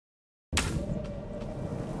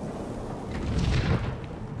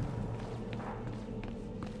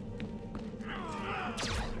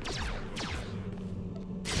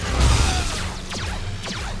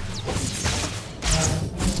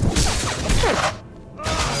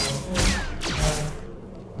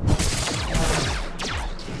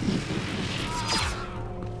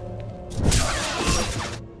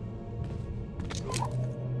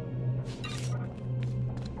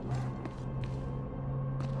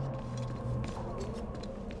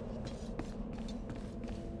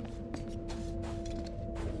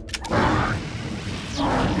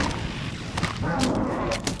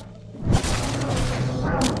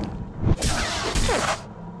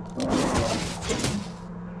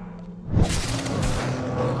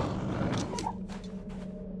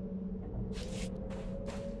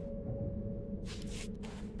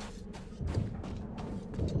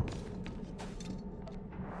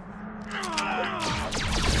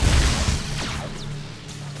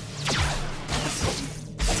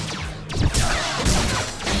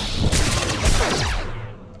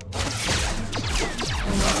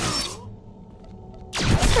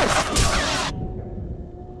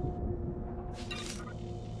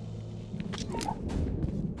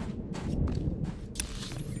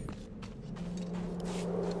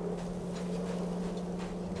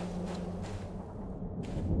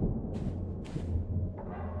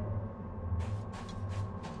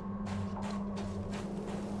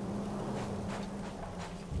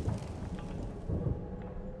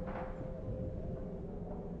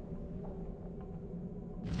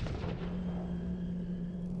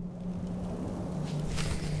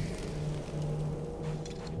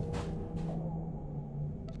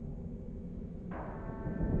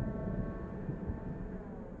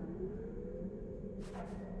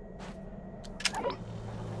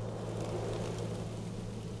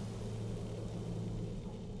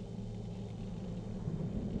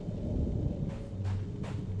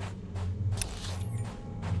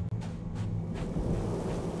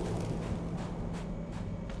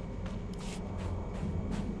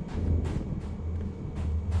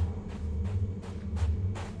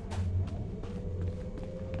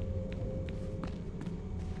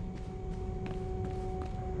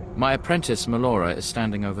My apprentice, Melora, is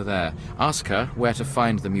standing over there. Ask her where to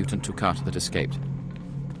find the mutant Toukata that escaped.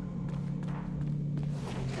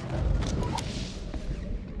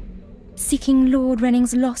 Seeking Lord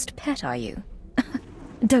Renning's lost pet, are you?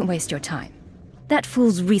 Don't waste your time. That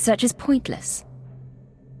fool's research is pointless.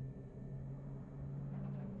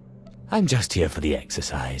 I'm just here for the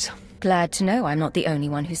exercise. Glad to know I'm not the only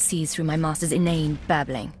one who sees through my master's inane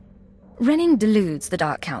babbling. Renning deludes the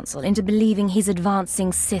Dark Council into believing he's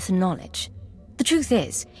advancing Sith knowledge. The truth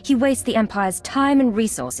is, he wastes the Empire's time and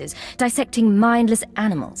resources dissecting mindless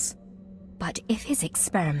animals. But if his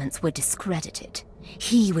experiments were discredited,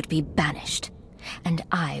 he would be banished, and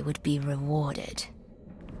I would be rewarded.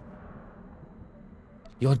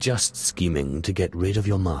 You're just scheming to get rid of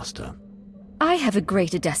your master. I have a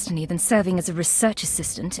greater destiny than serving as a research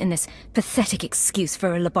assistant in this pathetic excuse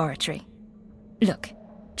for a laboratory. Look,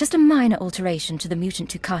 just a minor alteration to the mutant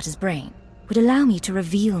Toukata's brain would allow me to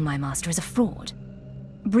reveal my master as a fraud.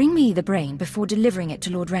 Bring me the brain before delivering it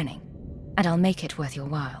to Lord Renning, and I'll make it worth your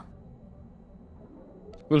while.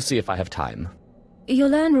 We'll see if I have time.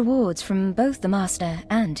 You'll earn rewards from both the master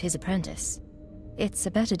and his apprentice. It's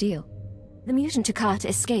a better deal. The mutant Toukata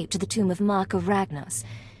escaped to the tomb of Mark of Ragnos.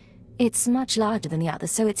 It's much larger than the others,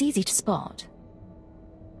 so it's easy to spot.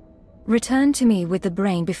 Return to me with the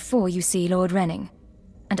brain before you see Lord Renning,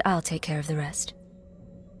 and I'll take care of the rest.